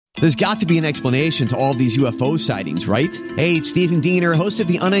There's got to be an explanation to all these UFO sightings, right? Hey, it's Stephen Diener, host of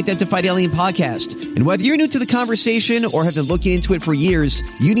the Unidentified Alien Podcast. And whether you're new to the conversation or have been looking into it for years,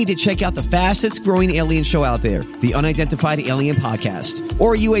 you need to check out the fastest growing alien show out there, the Unidentified Alien Podcast,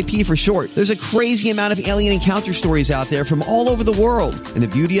 or UAP for short. There's a crazy amount of alien encounter stories out there from all over the world. And the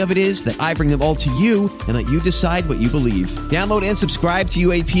beauty of it is that I bring them all to you and let you decide what you believe. Download and subscribe to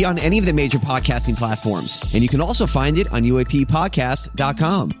UAP on any of the major podcasting platforms. And you can also find it on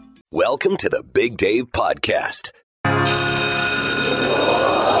UAPpodcast.com. Welcome to the Big Dave Podcast.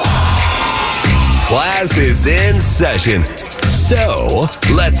 Class is in session, so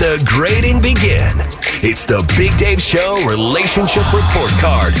let the grading begin. It's the Big Dave Show Relationship Report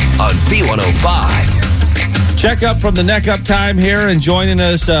Card on B105. Check up from the neck up time here and joining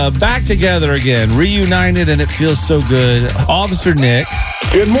us back together again, reunited, and it feels so good. Officer Nick.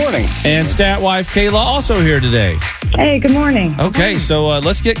 Good morning. And stat wife Kayla also here today. Hey, good morning. Okay, so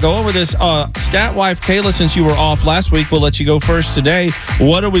let's get going with this. Stat wife Kayla, since you were off last week, we'll let you go first today.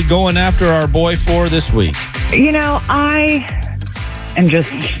 What are we going after our boy for this week? You know, I'm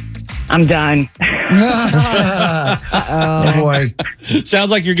done. Oh, boy.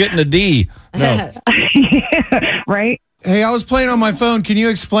 Sounds like you're getting a D. No. Right? Hey, I was playing on my phone. Can you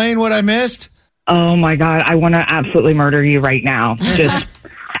explain what I missed? Oh, my God. I want to absolutely murder you right now. Just,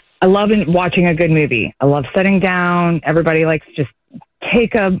 I love watching a good movie. I love sitting down. Everybody likes to just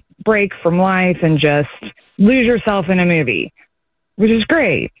take a break from life and just lose yourself in a movie, which is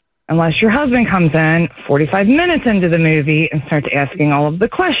great. Unless your husband comes in 45 minutes into the movie and starts asking all of the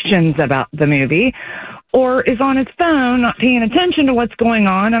questions about the movie, or is on his phone not paying attention to what's going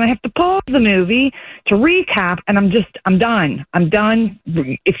on, and I have to pause the movie to recap, and I'm done. I'm done.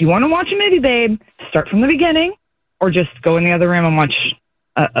 If you want to watch a movie, babe, start from the beginning, or just go in the other room and watch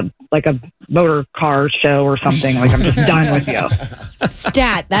a motor car show or something. Like, I'm just done with you.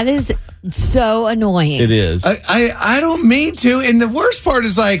 Stat, that is so annoying. It is. I don't mean to. And the worst part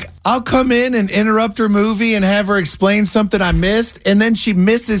is, like, I'll come in and interrupt her movie and have her explain something I missed, and then she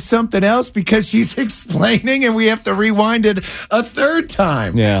misses something else because she's explaining, and we have to rewind it a third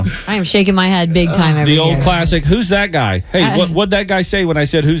time. Yeah. I am shaking my head big time every The old year. classic, who's that guy? Hey, what'd that guy say when I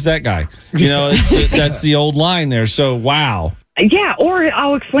said, who's that guy? You know, that's the old line there. So, wow. Yeah, or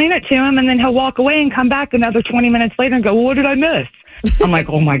I'll explain it to him, and then he'll walk away and come back another 20 minutes later and go, well, what did I miss? I'm like,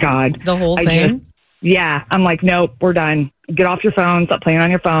 oh, my God. The whole thing? I'm like, nope, we're done. Get off your phone, stop playing on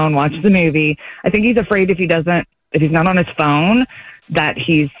your phone, watch the movie. I think he's afraid if he's not on his phone, that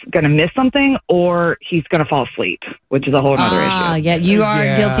he's going to miss something or he's going to fall asleep, which is a whole other issue. Yeah, you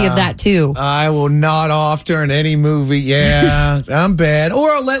are guilty of that too. I will nod off during any movie. Yeah, I'm bad. Or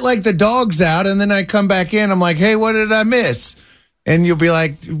I'll let, like, the dogs out, and then I come back in. I'm like, hey, what did I miss? And you'll be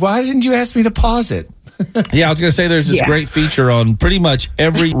like, why didn't you ask me to pause it? Yeah, I was going to say there's this great feature on pretty much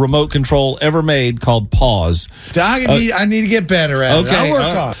every remote control ever made called Pause. I need to get better at it. I'll work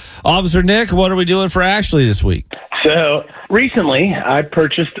on it. Officer Nick, what are we doing for Ashley this week? So recently, I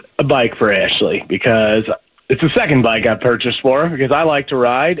purchased a bike for Ashley because it's the second bike I purchased for her because I like to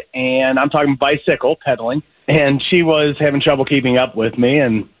ride, and I'm talking bicycle pedaling, and she was having trouble keeping up with me,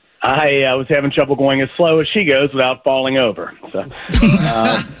 and I was having trouble going as slow as she goes without falling over. So,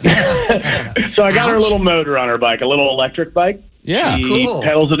 so I got her a little motor on her bike, a little electric bike. Yeah, she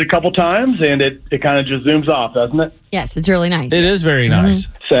pedals it a couple times, and it kind of just zooms off, doesn't it? Yes, it's really nice. It is very nice.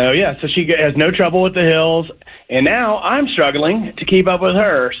 So, so she has no trouble with the hills, and now I'm struggling to keep up with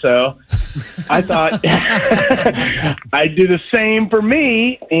her. So I thought I'd do the same for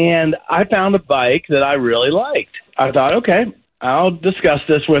me, and I found a bike that I really liked. I thought, okay, I'll discuss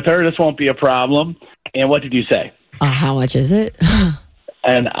this with her. This won't be a problem. And what did you say? How much is it?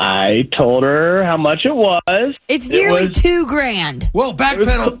 And I told her how much it was. It's nearly $2,000. Whoa,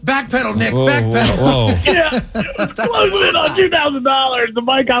 backpedal, Nick, backpedal. Whoa. Yeah, it was closing in on $2,000. The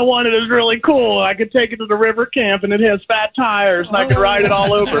bike I wanted is really cool. I could take it to the river camp, and it has fat tires, and I could ride it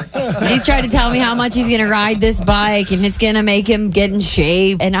all over. He's trying to tell me how much he's going to ride this bike, and it's going to make him get in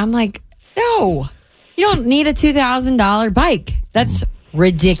shape. And I'm like, no, you don't need a $2,000 bike. That's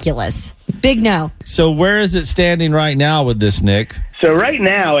ridiculous. Big no. So where is it standing right now with this, Nick? So right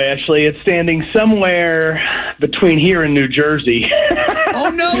now, Ashley, it's standing somewhere between here and New Jersey.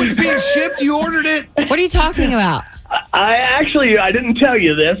 Oh, no, it's being shipped? You ordered it? What are you talking about? I didn't tell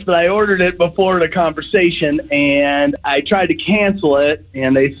you this, but I ordered it before the conversation, and I tried to cancel it,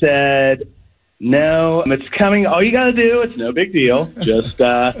 and they said, no, it's coming. All you got to do, it's no big deal. Just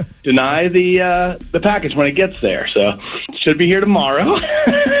deny the package when it gets there. So it should be here tomorrow.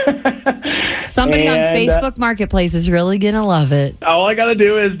 Somebody on Facebook Marketplace is really going to love it. All I got to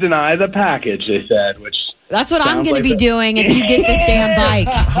do is deny the package, they said, which That's what I'm Sounds going to like be it. doing if you get this damn bike.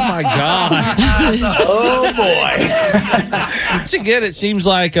 Oh, my God. Oh, boy. Once again, it seems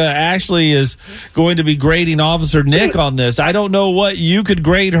like Ashley is going to be grading Officer Nick on this. I don't know what you could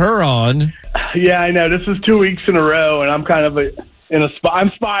grade her on. Yeah, I know. This is 2 weeks in a row, and I'm kind of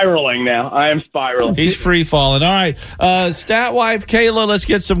I'm spiraling now. I am spiraling. He's free falling. All right. Stat wife Kayla, let's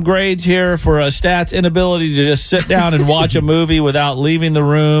get some grades here for Stat's inability to just sit down and watch a movie without leaving the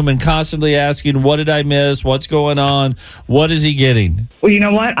room and constantly asking, what did I miss? What's going on? What is he getting? Well, you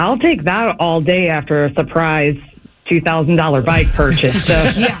know what? I'll take that all day after a surprise $2,000 bike purchase. So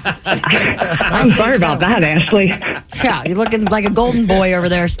I'm sorry about that, Ashley. Yeah, you're looking like a golden boy over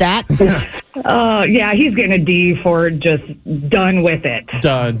there, Stat. Yeah, he's getting a D for just done with it.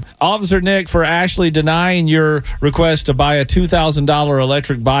 Done. Officer Nick, for Ashley denying your request to buy a $2,000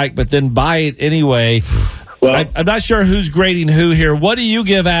 electric bike, but then buy it anyway. Well, I'm not sure who's grading who here. What do you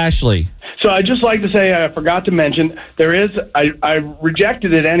give Ashley? so I'd just like to say I forgot to mention I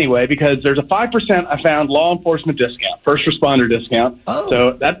rejected it anyway because there's a 5% I found law enforcement discount, first responder discount. Oh.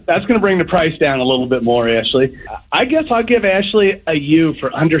 So that's going to bring the price down a little bit more, Ashley. I guess I'll give Ashley a U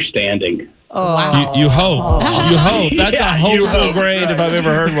for understanding. You hope. You hope. That's Yeah, a you hopeful hope. grade if I've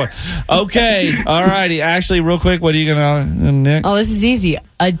ever heard one. Okay. All righty. Ashley, real quick, what are you going to, Nick? Oh, this is easy.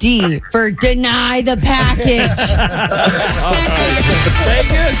 A D for deny the package. Thank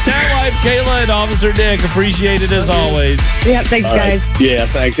you, Stat Wife Kayla and Officer Nick. Appreciate it as always. Yep, thanks, All right. guys. Yeah,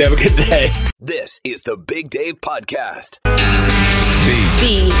 thanks. Have a good day. This is the Big Dave Podcast.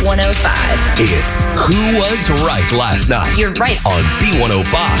 B105. It's Who Was Right Last Night You're right. on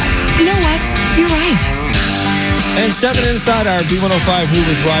B105. You know what? You're right. And stepping inside our B105 Who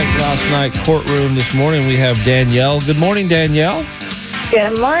Was Right Last Night courtroom this morning, we have Danielle. Good morning, Danielle.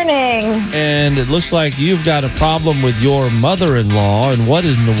 Good morning. And it looks like you've got a problem with your mother-in-law. And what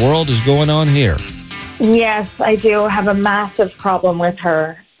in the world is going on here? Yes, I do have a massive problem with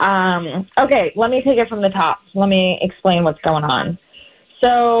her. Okay, let me take it from the top. Let me explain what's going on.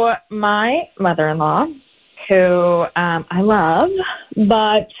 So my mother-in-law, who I love,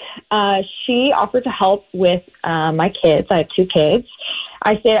 but she offered to help with my kids. I have 2 kids.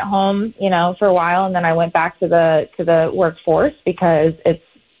 I stayed at home, for a while, and then I went back to the workforce because it's,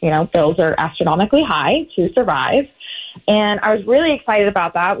 bills are astronomically high to survive. And I was really excited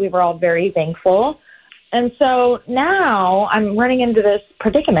about that. We were all very thankful. And so now I'm running into this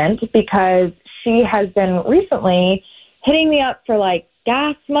predicament because she has been recently hitting me up for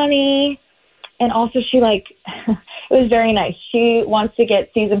gas money. And also it was very nice. She wants to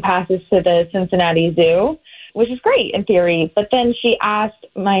get season passes to the Cincinnati Zoo, which is great in theory. But then she asked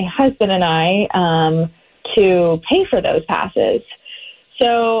my husband and I to pay for those passes.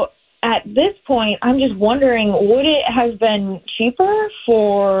 So at this point, I'm just wondering, would it have been cheaper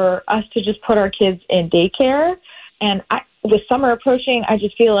for us to just put our kids in daycare? And with summer approaching, I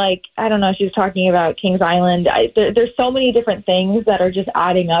just feel like, I don't know, she was talking about Kings Island. There's so many different things that are just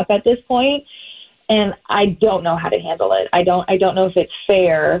adding up at this point, and I don't know how to handle it. I don't know if it's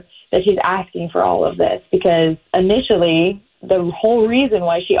fair that she's asking for all of this, because initially the whole reason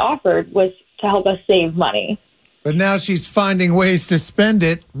why she offered was to help us save money. But now she's finding ways to spend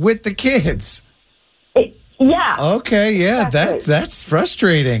it with the kids. Yeah. Okay, yeah, Exactly. that's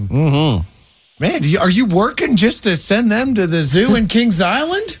frustrating. Mm-hmm. Man, are you working just to send them to the zoo in Kings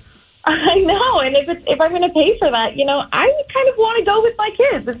Island? I know, and if I'm going to pay for that, I would kind of want to go with my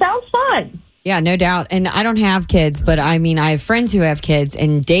kids. It sounds fun. Yeah, no doubt. And I don't have kids, but I have friends who have kids,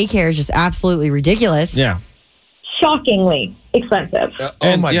 and daycare is just absolutely ridiculous. Yeah. Shockingly expensive.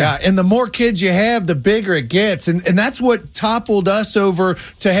 Oh my God. And the more kids you have, the bigger it gets. And that's what toppled us over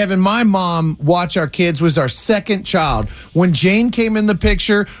to having my mom watch our kids was our second child. When Jane came in the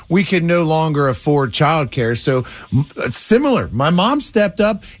picture, we could no longer afford childcare. So similar, my mom stepped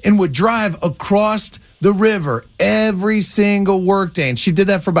up and would drive across the river every single workday. And she did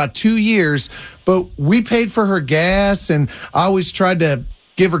that for about 2 years. But we paid for her gas, and I always tried to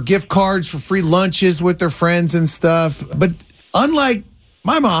give her gift cards for free lunches with their friends and stuff. But unlike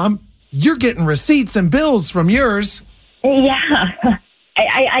my mom, you're getting receipts and bills from yours. Yeah.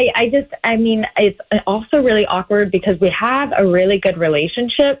 It's also really awkward because we have a really good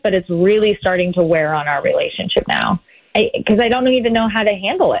relationship, but it's really starting to wear on our relationship now. Because I don't even know how to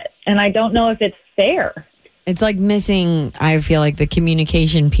handle it. And I don't know if it's fair. It's like missing, I feel like, the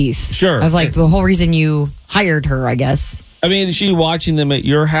communication piece. Sure. Of the whole reason you hired her, I guess. Is she watching them at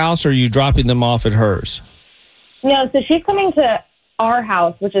your house, or are you dropping them off at hers? No, so she's coming to our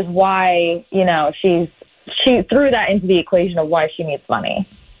house, which is why, she threw that into the equation of why she needs money.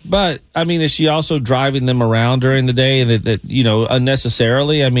 But, I mean, is she also driving them around during the day that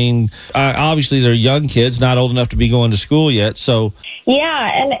unnecessarily? I mean, obviously they're young kids, not old enough to be going to school yet, so.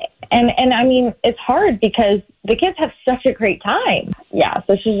 Yeah, and I mean, it's hard because the kids have such a great time. Yeah,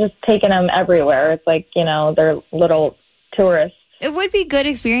 so she's just taking them everywhere. It's like, they're little tourists. It would be good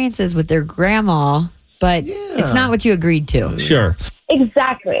experiences with their grandma, but it's not what you agreed to. Sure.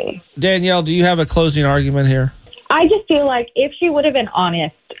 Exactly. Danielle, do you have a closing argument here? I just feel like if she would have been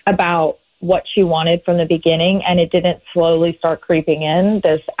honest about what she wanted from the beginning and it didn't slowly start creeping in,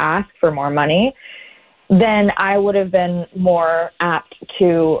 this ask for more money, then I would have been more apt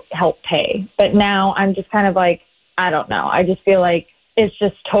to help pay. But now I'm just kind of like, I don't know. I just feel like it's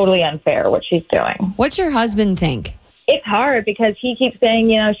just totally unfair what she's doing. What's your husband think? It's hard because he keeps saying,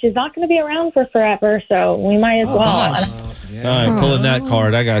 she's not going to be around for forever, so we might as well. Gosh. All right, pulling that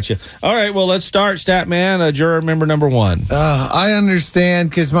card. I got you. All right, well, let's start. Statman, juror member number 1. I understand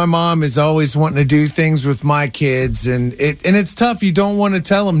because my mom is always wanting to do things with my kids, and it's tough. You don't want to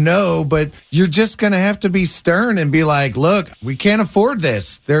tell them no, but you're just going to have to be stern and be like, look, we can't afford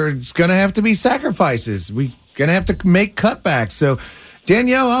this. There's going to have to be sacrifices. We're going to have to make cutbacks. So,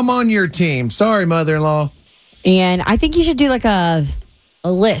 Danielle, I'm on your team. Sorry, mother-in-law. And I think you should do like a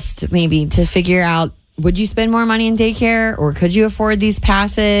list maybe to figure out, would you spend more money in daycare or could you afford these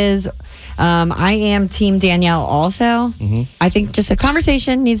passes? I am team Danielle also. Mm-hmm. I think just a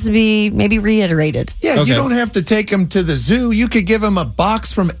conversation needs to be maybe reiterated. Yeah, okay. You don't have to take them to the zoo. You could give them a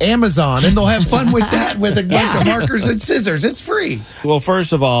box from Amazon and they'll have fun with that with a bunch of markers and scissors. It's free. Well,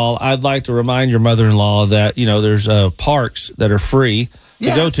 first of all, I'd like to remind your mother-in-law that, there's parks that are free to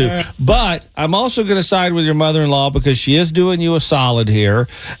go to. But I'm also going to side with your mother-in-law because she is doing you a solid here.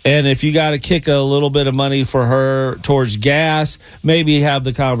 And if you got to kick a little bit of money for her towards gas, maybe have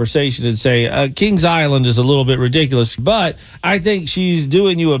the conversation and say, Kings Island is a little bit ridiculous. But I think she's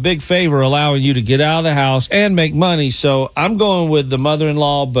doing you a big favor, allowing you to get out of the house and make money. So I'm going with the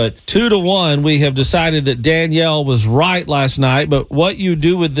mother-in-law, but 2-1, we have decided that Danielle was right last night. But what you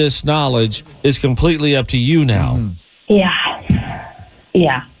do with this knowledge is completely up to you now. Mm-hmm.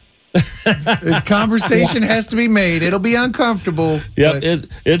 Yeah. The conversation has to be made. It'll be uncomfortable. Yep,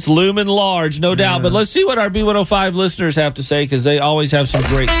 it's looming large, no doubt. But let's see what our B105 listeners have to say because they always have some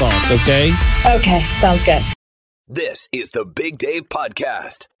great thoughts, okay? Okay, sounds good. This is the Big Dave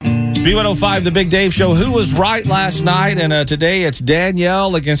Podcast. B105, the Big Dave Show. Who was right last night? And today it's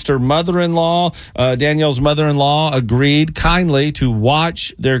Danielle against her mother-in-law. Danielle's mother-in-law agreed kindly to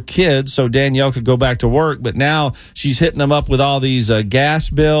watch their kids so Danielle could go back to work. But now she's hitting them up with all these gas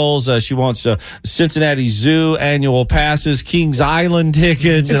bills. She wants Cincinnati Zoo annual passes, Kings Island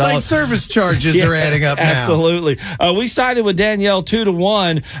tickets. It's like service charges are adding up now. Absolutely. We sided with Danielle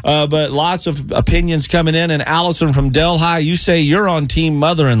 2-1, but lots of opinions coming in. And Allison from Delhi, you say you're on team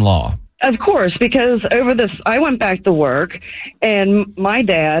mother-in-law. Of course, because I went back to work, and my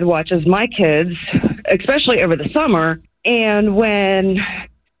dad watches my kids, especially over the summer, and when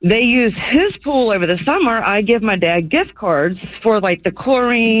they use his pool over the summer, I give my dad gift cards for like the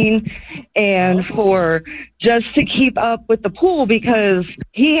chlorine and for just to keep up with the pool because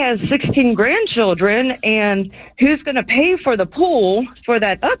he has 16 grandchildren, and who's going to pay for the pool for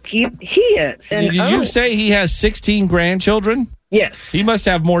that upkeep? He is. And, Did you say he has 16 grandchildren? Yes. He must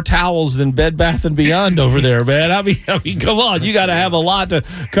have more towels than Bed Bath & Beyond over there, man. I mean, come on. You got to have a lot to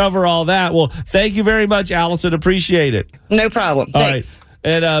cover all that. Well, thank you very much, Allison. Appreciate it. No problem. All right.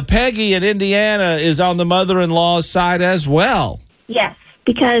 And Peggy in Indiana is on the mother-in-law's side as well. Yes,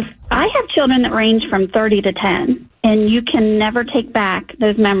 because I have children that range from 30 to 10, and you can never take back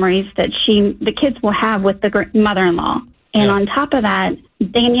those memories that the kids will have with the mother-in-law. And on top of that,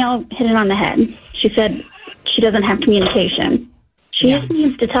 Danielle hit it on the head. She said she doesn't have communication. She just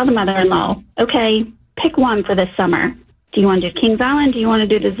needs to tell the mother-in-law, okay, pick one for this summer. Do you want to do Kings Island? Do you want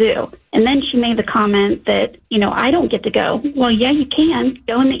to do the zoo? And then she made the comment that, I don't get to go. Well, yeah, you can.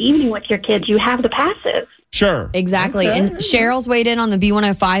 Go in the evening with your kids. You have the passes. Sure. Exactly. Okay. And Cheryl's weighed in on the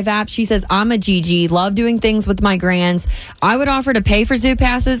B105 app. She says, I'm a Gigi, love doing things with my grands. I would offer to pay for zoo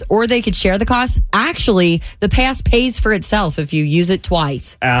passes or they could share the cost. Actually, the pass pays for itself if you use it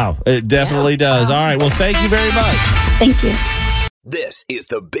twice. Ow, it definitely does. All right. Well, thank you very much. Thank you. This is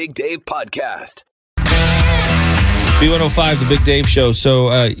the Big Dave Podcast. B105, the Big Dave Show.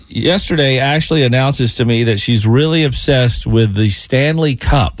 So yesterday, Ashley announces to me that she's really obsessed with the Stanley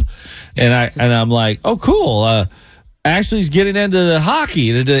Cup. And I'm like, oh, cool. Ashley's getting into the hockey,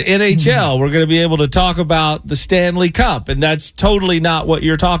 into the NHL. We're going to be able to talk about the Stanley Cup. And that's totally not what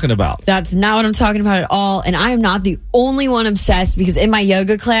you're talking about. That's not what I'm talking about at all. And I am not the only one obsessed because in my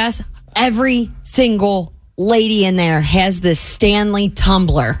yoga class, every single lady in there has this Stanley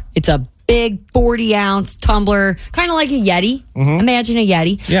tumbler. It's a big 40-ounce tumbler, kind of like a Yeti. Imagine a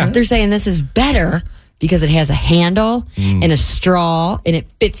Yeti. Yeah. They're saying this is better because it has a handle and a straw, and it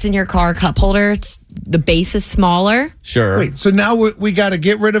fits in your car cup holder. The base is smaller. Sure. Wait, so now we got to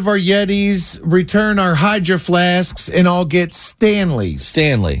get rid of our Yetis, return our Hydro Flasks, and all get Stanleys.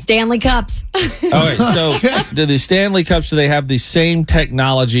 Stanley cups. Okay, so do the Stanley cups, do they have the same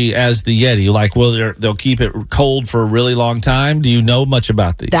technology as the Yeti? Like, they'll keep it cold for a really long time? Do you know much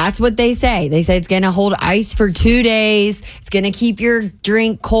about these? That's what they say. They say it's going to hold ice for 2 days. It's going to keep your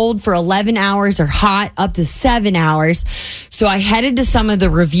drink cold for 11 hours or hot up to 7 hours. So I headed to some of the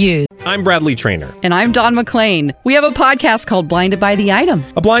reviews. I'm Bradley Trainer. And I'm Don McClain. We have a podcast called Blinded by the Item.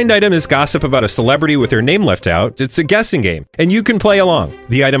 A blind item is gossip about a celebrity with their name left out. It's a guessing game, and you can play along.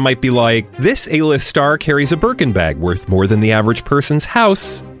 The item might be like, this A-list star carries a Birkin bag worth more than the average person's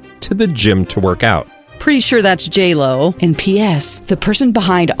house to the gym to work out. Pretty sure that's J-Lo. And P.S. the person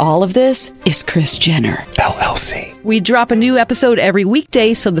behind all of this is Kris Jenner, LLC. We drop a new episode every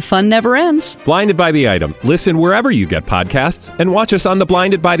weekday so the fun never ends. Blinded by the Item. Listen wherever you get podcasts and watch us on the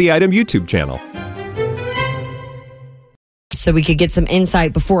Blinded by the Item YouTube channel. So we could get some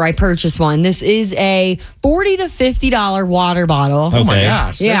insight before I purchase one. This is a $40 to $50 water bottle. Okay. Oh my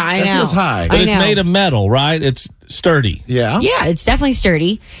gosh. Yeah, I know. That feels high. But I it's know. made of metal, right? It's sturdy. Yeah. Yeah, it's definitely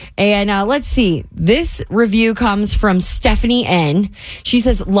sturdy. And let's see. This review comes from Stephanie N. She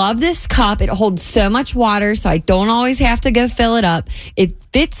says, love this cup. It holds so much water, so I don't always have to go fill it up. It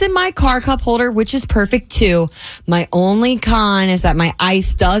fits in my car cup holder, which is perfect too. My only con is that my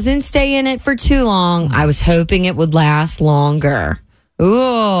ice doesn't stay in it for too long. I was hoping it would last longer.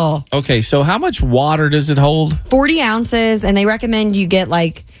 Ooh. Okay, so how much water does it hold? 40 ounces, and they recommend you get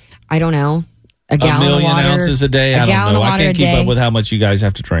a gallon a million of water, ounces a day? I don't gallon know. of I water can't a keep day. up with how much you guys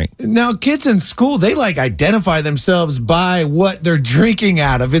have to drink. Now, kids in school, they identify themselves by what they're drinking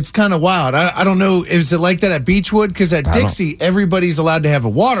out of. It's kind of wild. I don't know. Is it like that at Beechwood? Because at Dixie, everybody's allowed to have a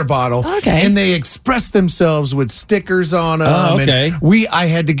water bottle. Okay. And they express themselves with stickers on them. Oh, okay. And I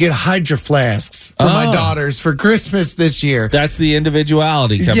had to get Hydro Flasks for my daughters for Christmas this year. That's the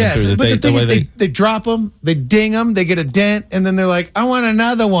individuality coming Yes, through. but the thing is, they drop them, they ding them, they get a dent, and then they're like, I want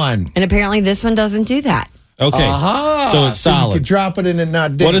another one. And apparently this one doesn't do that. Okay. So it's solid. You could drop it and it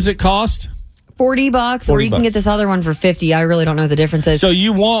not ding. What does it cost? $40, or you can get this other one for $50. I really don't know the differences. So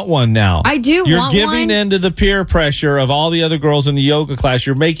you want one now? I do You're want giving one. into the peer pressure of all the other girls in the yoga class.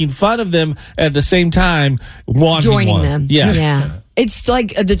 You're making fun of them at the same time wanting Joining one. them. Yeah. It's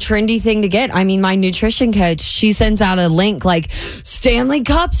like the trendy thing to get. I mean, my nutrition coach, she sends out a link like Stanley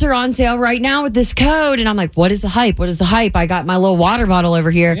cups are on sale right now with this code. And I'm like, what is the hype? What is the hype? I got my little water bottle over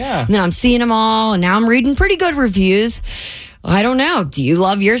here. Yeah. And then I'm seeing them all. And now I'm reading pretty good reviews. I don't know. Do you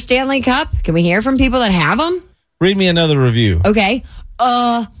love your Stanley cup? Can we hear from people that have them? Read me another review. Okay.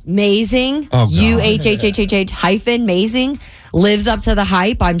 Amazing. Oh, God. UHHHH amazing. Lives up to the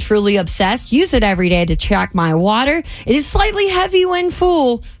hype. I'm truly obsessed. Use it every day to track my water. It is slightly heavy when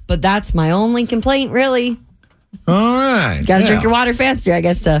full, but that's my only complaint, really. All right. Got to drink your water faster, I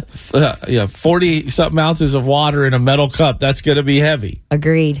guess, to 40-something ounces of water in a metal cup. That's going to be heavy.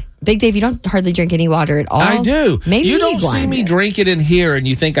 agreed. Big Dave, you don't hardly drink any water at all. I do. Maybe you don't need see one. me drink it in here and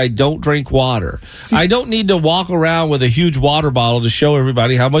you think I don't drink water. I don't need to walk around with a huge water bottle to show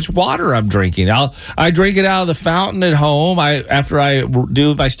everybody how much water I'm drinking. I drink it out of the fountain at home. After I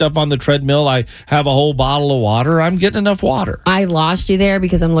do my stuff on the treadmill, I have a whole bottle of water. I'm getting enough water. I lost you there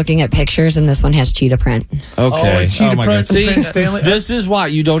because I'm looking at pictures and this one has cheetah print. Okay. cheetah my print, God. See, Prince Stanley. this is why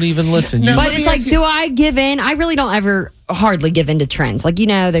you don't even listen. No, You- But let me it's like, ask you- do I give in? I really don't ever hardly give in to trends. Like,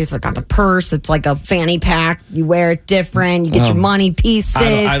 there's got the purse. It's like a fanny pack. You wear it different. You get your money pieces.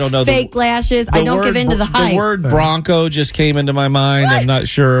 I don't know. Fake lashes. I don't give in to the hype. The word Bronco just came into my mind. I'm not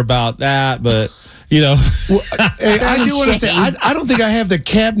sure about that, but Hey, I do want to say, I don't think I have the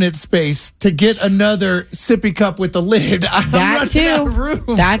cabinet space to get another sippy cup with the lid. I'm That running out of too.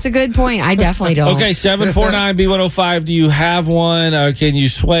 room. That's a good point. I definitely don't. Okay, 749B105. Do you have one? Can you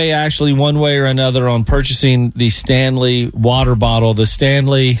sway Ashley one way or another on purchasing the Stanley water bottle, the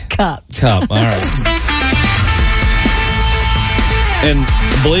Stanley Cup. All right. And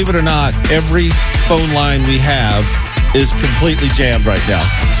believe it or not, every phone line we have is completely jammed right now.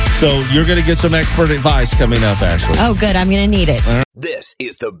 So you're going to get some expert advice coming up, Ashley. Oh, good. I'm going to need it. This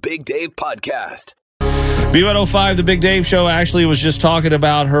is the Big Dave Podcast. B105, the Big Dave Show, actually was just talking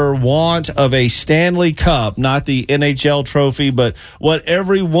about her want of a Stanley Cup, not the NHL trophy, but what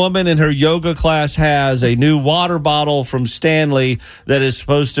every woman in her yoga class has, a new water bottle from Stanley that is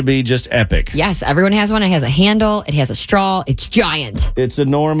supposed to be just epic. Yes, everyone has one. It has a handle. It has a straw. It's giant. It's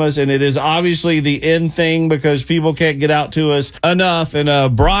enormous, and it is obviously the in thing because people can't get out to us enough.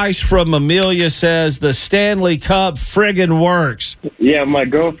 And Bryce from Amelia says the Stanley Cup friggin' works. Yeah, my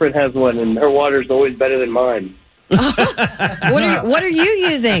girlfriend has one, and her water's always better than mine. What are you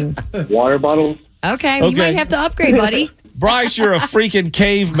using? Water bottles. Okay, you might have to upgrade, buddy. Bryce, you're a freaking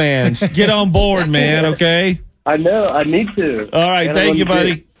caveman. Get on board, man, okay? I know. I need to. All right, thank you,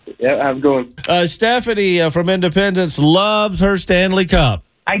 buddy. Yeah, how's it going? Stephanie from Independence loves her Stanley Cup.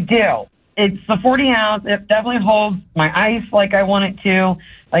 I do. It's the 40-ounce. It definitely holds my ice like I want it to.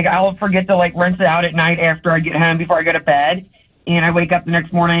 Like, I'll forget to, rinse it out at night after I get home before I go to bed. And I wake up the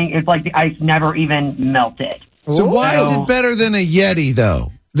next morning, it's like the ice never even melted. So why is it better than a Yeti,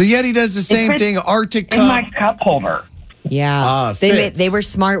 though? The Yeti does the same thing, Arctic Cup. In my cup holder. Yeah. They were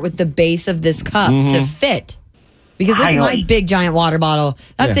smart with the base of this cup to fit. Because look at my big, giant water bottle.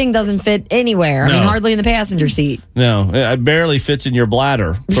 That thing doesn't fit anywhere. No. I mean, hardly in the passenger seat. No, it barely fits in your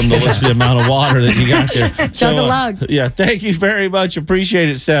bladder from the looks of the amount of water that you got there. Chug a lug. Yeah, thank you very much. Appreciate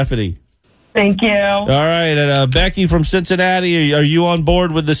it, Stephanie. Thank you. All right, and Becky from Cincinnati, are you on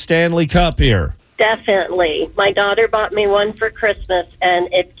board with the Stanley Cup here? Definitely. My daughter bought me one for Christmas,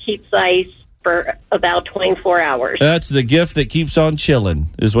 and it keeps ice for about 24 hours. That's the gift that keeps on chilling,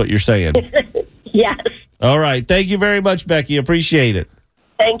 is what you're saying. Yes. All right. Thank you very much, Becky. Appreciate it.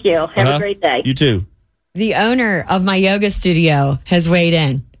 Thank you. Have a great day. You too. The owner of my yoga studio has weighed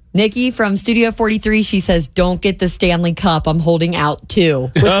in. Nikki from Studio 43, she says, don't get the Stanley Cup. I'm holding out too,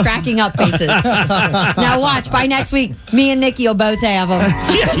 with cracking up faces. Now watch, by next week, me and Nikki will both have them.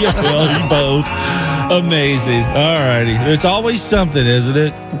 You both. Amazing. All righty. There's always something, isn't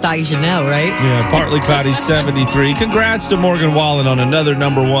it? I thought you should know, right? Yeah, partly cloudy 73. Congrats to Morgan Wallen on another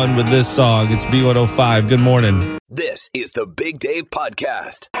 #1 with this song. It's B105. Good morning. This is the Big Dave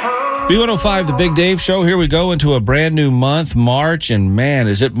Podcast. B105, the Big Dave Show. Here we go into a brand new month, March, and man,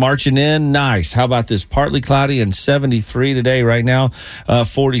 is it marching in? Nice. How about this? Partly cloudy and 73 today, right now,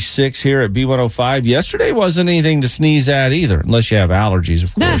 46 here at B105. Yesterday wasn't anything to sneeze at either, unless you have allergies,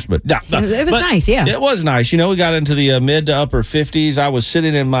 of course. But it was nice, yeah. It was nice. You know, we got into the mid to upper 50s. I was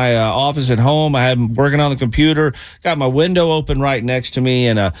sitting in my office at home. I had working on the computer, got my window open right next to me,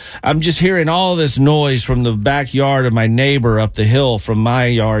 and I'm just hearing all this noise from the backyard of my neighbor up the hill from my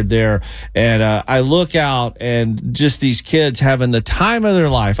yard there. And I look out and just these kids having the time of their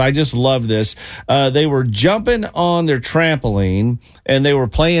life. I just love this. They were jumping on their trampoline and they were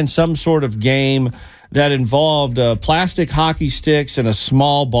playing some sort of game that involved plastic hockey sticks and a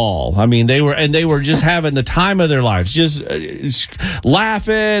small ball. I mean, they were just having the time of their lives, just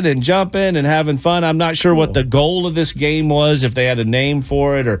laughing and jumping and having fun. I'm not sure what the goal of this game was, if they had a name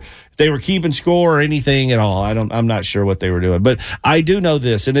for it or if they were keeping score or anything at all. I'm not sure what they were doing, but I do know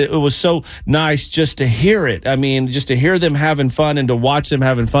this, and it was so nice just to hear it. I mean, just to hear them having fun and to watch them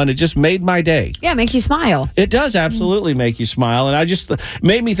having fun. It just made my day. Yeah, it makes you smile. It does absolutely make you smile. And I just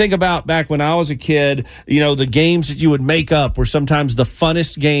made me think about back when I was a kid, you know, the games that you would make up were sometimes the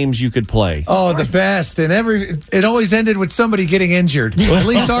funnest games you could play. Oh, the best. And it always ended with somebody getting injured. At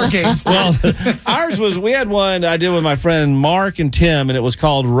least our games did. Well, ours was, we had one I did with my friend Mark and Tim, and it was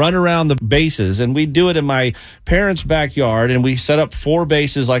called Run Around the Bases. And we'd do it in my parents' backyard, and we set up 4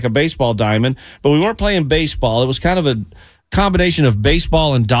 bases like a baseball diamond, but we weren't playing baseball. It was kind of a combination of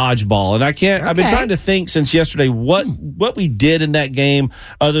baseball and dodgeball. And I've been trying to think since yesterday what we did in that game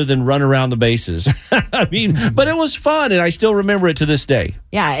other than run around the bases. I mean, but it was fun, and I still remember it to this day.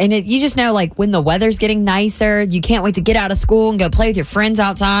 Yeah, and you just know, like, when the weather's getting nicer, you can't wait to get out of school and go play with your friends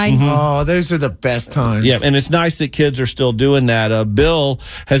outside. Mm-hmm. Oh, those are the best times. Yeah, and it's nice that kids are still doing that. Bill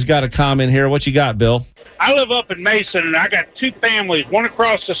has got a comment here. What you got, Bill? I live up in Mason, and I got 2 families, one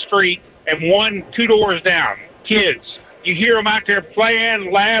across the street and one 2 doors down. Kids. You hear them out there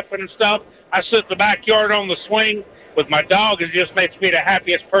playing, laughing and stuff. I sit in the backyard on the swing with my dog. It just makes me the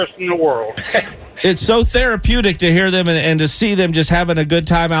happiest person in the world. It's so therapeutic to hear them and to see them just having a good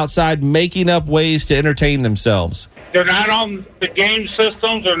time outside, making up ways to entertain themselves. They're not on the game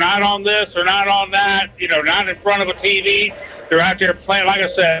systems. They're not on this. They're not on that. You know, not in front of a TV. They're out there playing, like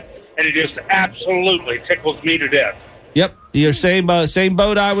I said, and it just absolutely tickles me to death. Yep, your same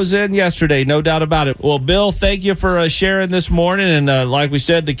boat I was in yesterday, no doubt about it. Well, Bill, thank you for sharing this morning. And like we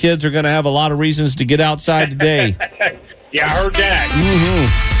said, the kids are going to have a lot of reasons to get outside today. Yeah, I heard that.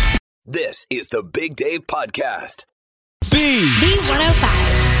 Mm-hmm. This is the Big Dave Podcast.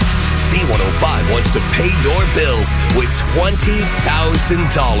 B105. B105 wants to pay your bills with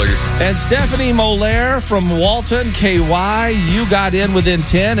 $20,000. And Stephanie Moller from Walton, KY, you got in within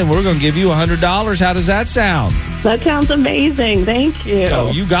 10, and we're going to give you $100. How does that sound? That sounds amazing. Thank you.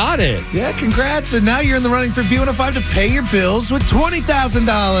 Oh, you got it. Yeah, congrats. And now you're in the running for B105 to pay your bills with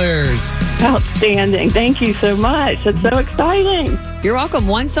 $20,000. Outstanding. Thank you so much. That's so exciting. You're welcome.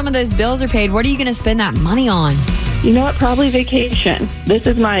 Once some of those bills are paid, what are you going to spend that money on? You know what? Probably vacation. This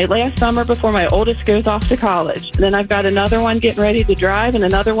is my last summer before my oldest goes off to college. Then I've got another one getting ready to drive and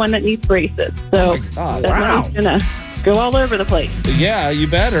another one that needs braces. So that money's going to go all over the place. Yeah, you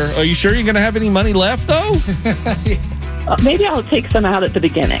better. Are you sure you're going to have any money left, though? Maybe I'll take some out at the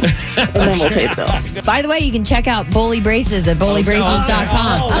beginning, and then we'll pay the bill. By the way, you can check out Bully Braces at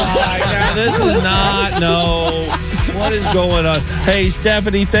bullybraces.com. Now, this is not, no. What is going on? Hey,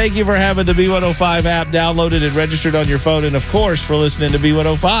 Stephanie, thank you for having the B105 app downloaded and registered on your phone, and, of course, for listening to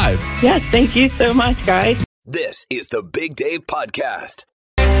B105. Yes, thank you so much, guys. This is the Big Dave Podcast.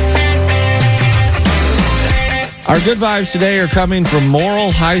 Our good vibes today are coming from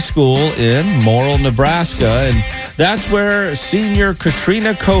Morrill High School in Morrill, Nebraska, and that's where senior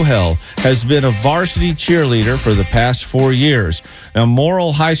Katrina Cohell has been a varsity cheerleader for the past 4 years. Now,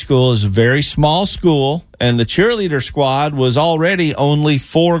 Morrill High School is a very small school, and the cheerleader squad was already only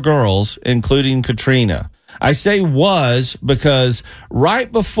 4 girls, including Katrina. I say was because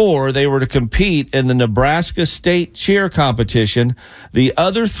right before they were to compete in the Nebraska State Cheer Competition, the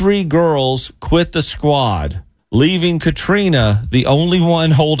other 3 girls quit the squad, leaving Katrina the only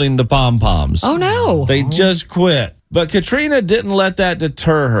one holding the pom-poms. Oh, no. They just quit. But Katrina didn't let that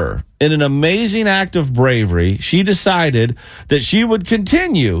deter her. In an amazing act of bravery, she decided that she would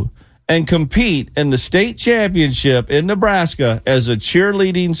continue and compete in the state championship in Nebraska as a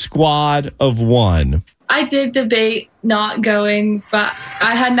cheerleading squad of 1. I did debate not going, but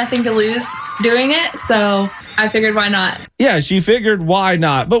I had nothing to lose doing it, so I figured why not. Yeah, she figured why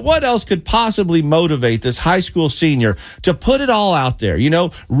not. But what else could possibly motivate this high school senior to put it all out there,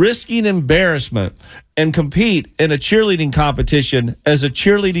 risking embarrassment and compete in a cheerleading competition as a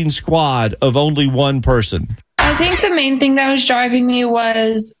cheerleading squad of only 1 person? I think the main thing that was driving me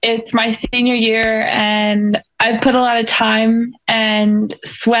was it's my senior year, and I put a lot of time and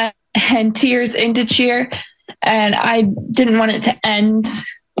sweat and tears into cheer, and I didn't want it to end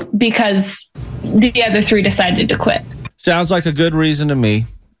because the other 3 decided to quit. Sounds like a good reason to me.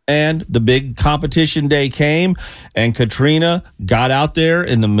 And the big competition day came, and Katrina got out there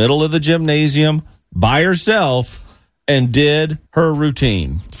in the middle of the gymnasium by herself and did her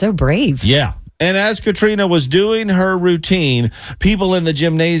routine. So brave. Yeah. And as Katrina was doing her routine, people in the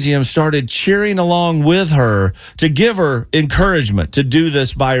gymnasium started cheering along with her to give her encouragement to do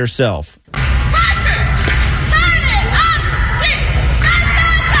this by herself.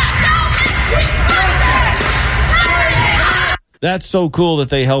 That's so cool that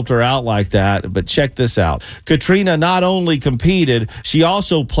they helped her out like that. But check this out. Katrina not only competed, she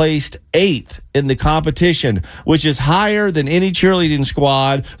also placed 8th in the competition, which is higher than any cheerleading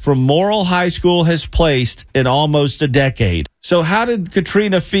squad from Morrill High School has placed in almost a decade. So how did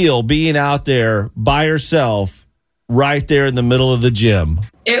Katrina feel being out there by herself right there in the middle of the gym?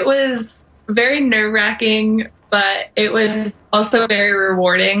 It was very nerve-wracking, but it was also very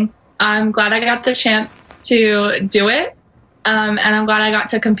rewarding. I'm glad I got the chance to do it. And I'm glad I got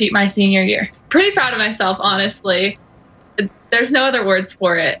to compete my senior year. Pretty proud of myself, honestly. There's no other words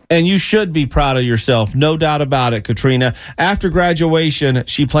for it. And you should be proud of yourself, no doubt about it, Katrina. After graduation,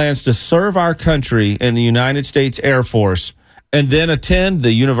 she plans to serve our country in the United States Air Force and then attend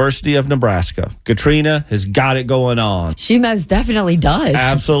the University of Nebraska. Katrina has got it going on. She most definitely does.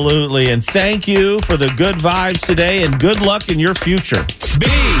 Absolutely. And thank you for the good vibes today, and good luck in your future.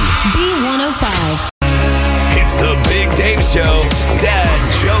 B105. It's the Big Dave Show,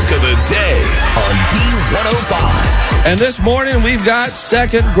 Dad Joke of the Day on B105. And this morning, we've got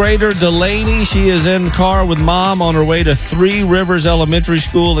 2nd grader Delaney. She is in the car with Mom on her way to 3 Rivers Elementary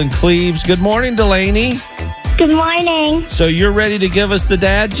School in Cleves. Good morning, Delaney. Good morning. So you're ready to give us the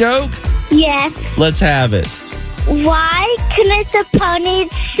dad joke? Yes. Let's have it. Why couldn't the ponies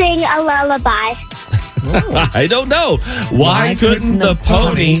sing a lullaby? I don't know. Why couldn't the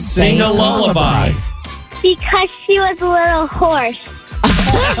pony sing a lullaby? Because she was a little horse.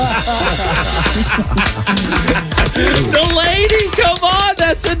 Delaney, come on.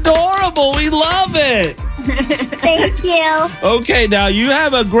 That's adorable. We love it. Thank you. Okay, now you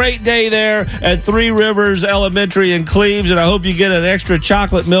have a great day there at 3 Rivers Elementary in Cleves, and I hope you get an extra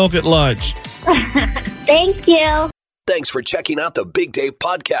chocolate milk at lunch. Thank you. Thanks for checking out the Big Dave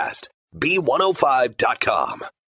Podcast. B105.com.